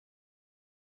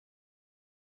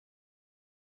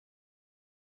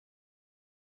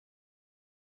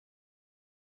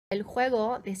El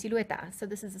juego de siluetas. So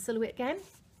this is a silhouette game.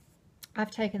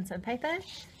 I've taken some paper,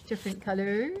 different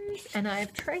colors, and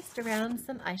I've traced around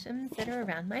some items that are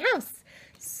around my house.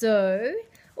 So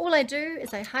all I do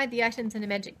is I hide the items in a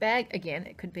magic bag. Again,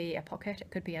 it could be a pocket, it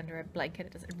could be under a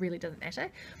blanket, it really doesn't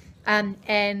matter. And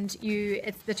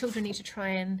the children need to try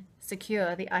and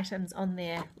secure the items on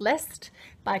their list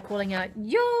by calling out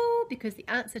yo, because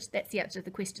that's the answer to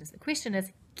the question. So the question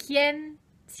is ¿Quién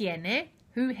tiene?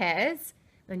 Who has?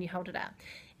 Then you hold it out.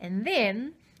 And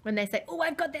then when they say, oh,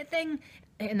 I've got that thing,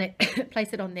 and they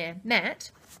place it on their mat,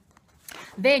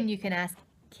 then you can ask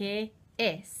 ¿Qué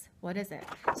es? What is it?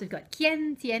 So we've got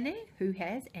 ¿Quién tiene? Who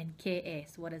has? And ¿Qué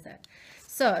es? What is it?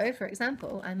 So, for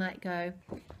example, I might go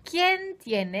 ¿Quién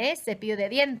tiene cepillo de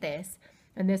dientes?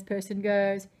 And this person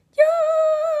goes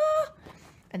yo!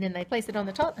 And then they place it on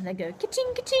the top and they go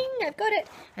ka-ching, ka-ching, I've got it.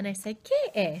 And I say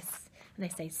 ¿Qué es? And they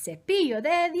say cepillo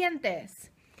de dientes.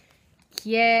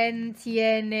 ¿Quién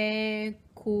tiene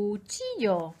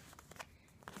cuchillo?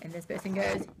 And this person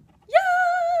goes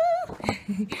yo!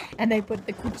 And they put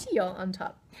the cuchillo on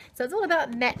top. So it's all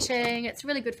about matching. It's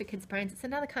really good for kids' brains. It's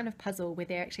another kind of puzzle where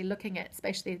they're actually looking at,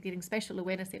 they're getting spatial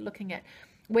awareness. They're looking at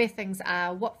where things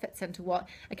are, what fits into what.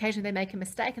 Occasionally they make a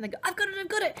mistake and they go, I've got it, I've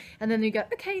got it. And then you go,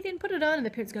 okay, then put it on. And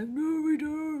the parents go, no, we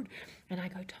don't. And I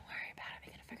go, don't worry about it,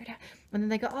 we're going to figure it out. And then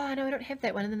they go, oh, no, I don't have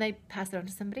that one. And then they pass it on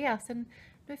to somebody else. And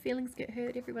no feelings get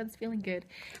hurt. Everyone's feeling good.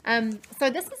 So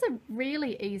this is a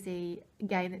really easy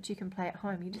game that you can play at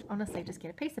home. You just honestly just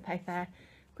get a piece of paper,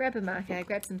 grab a marker,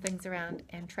 grab some things around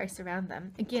and trace around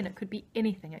them. Again, it could be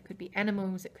anything. It could be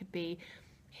animals, it could be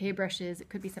hairbrushes, it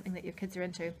could be something that your kids are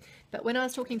into. But when I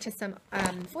was talking to some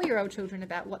 4-year-old children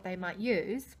about what they might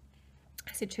use,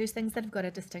 I said choose things that have got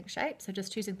a distinct shape. So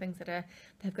just choosing things that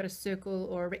they've got a circle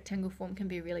or a rectangle form can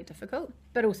be really difficult,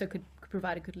 but also could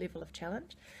provide a good level of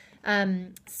challenge.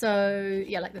 So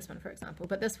yeah, like this one, for example.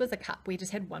 But this was a cup. We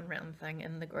just had one round thing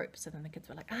in the group. So then the kids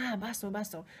were like, vaso,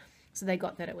 vaso. So they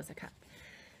got that it was a cup.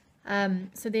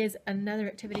 So there's another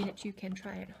activity that you can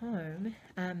try at home,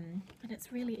 and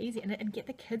it's really easy, and get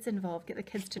the kids involved, get the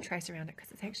kids to trace around it,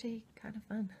 because it's actually kind of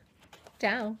fun.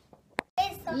 Ciao.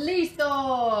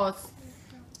 ¡Listos!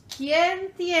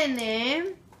 ¿Quién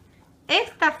tiene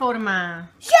esta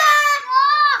forma? ¡Yo!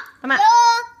 Toma.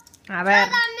 A ver.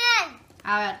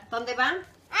 A ver, ¿dónde va?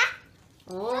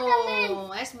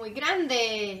 Oh, es muy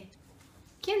grande.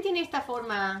 ¿Quién tiene esta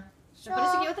forma? Me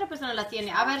parece que otra persona la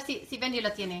tiene. A ver si Benji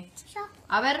la tiene.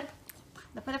 A ver,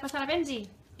 ¿le puede pasar a Benji?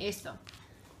 Eso.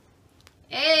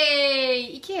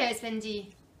 ¡Ey! ¿Y qué es,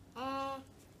 Benji?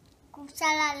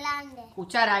 Cuchara grande.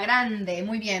 Cuchara grande,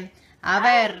 muy bien. A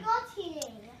ver,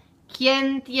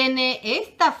 ¿quién tiene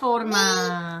esta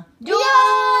forma? ¡Yo!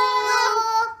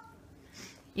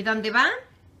 ¿Y dónde va?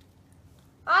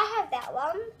 I have that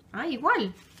one.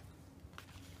 Igual.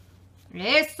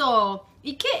 Eso.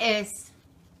 ¿Y qué es?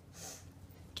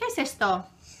 ¿Qué es esto?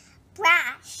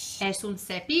 Brush. Es un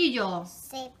cepillo.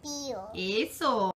 Cepillo. Eso.